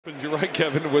You're right,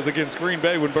 Kevin. Was against Green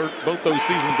Bay when both those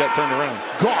seasons got turned around.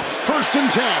 Goff, 1st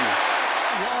and 10.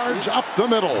 Yards up the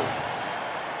middle.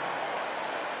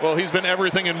 Well, he's been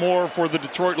everything and more for the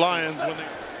Detroit Lions.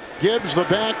 Gibbs the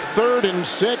back, 3rd and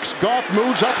 6. Goff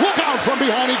moves up. Look out from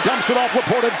behind. He dumps it off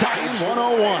LaPorta. Dives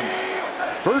 101.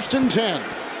 1st and 10.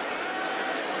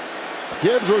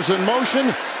 Gibbs was in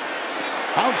motion.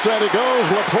 Outside it goes.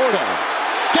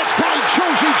 LaPorta gets by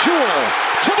Josie Jewell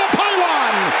to the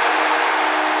pylon.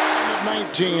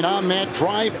 19 on that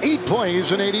drive, 8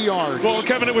 plays and 80 yards. Well,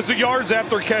 Kevin, it was the yards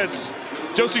after catch.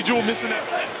 Josie Jewell missing that.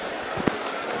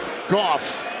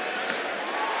 Goff.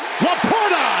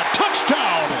 LaPorta,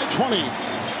 touchdown, 20.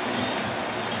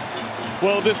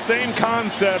 Well, this same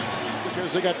concept.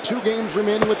 Because they got 2 games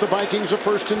remaining with the Vikings, a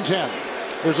 1st and 10.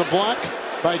 There's a block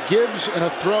by Gibbs and a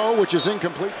throw, which is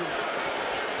incomplete.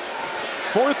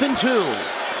 4th and 2.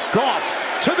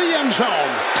 Goff to the end zone.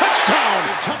 Touchdown.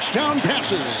 Touchdown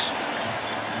passes.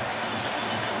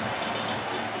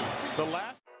 The last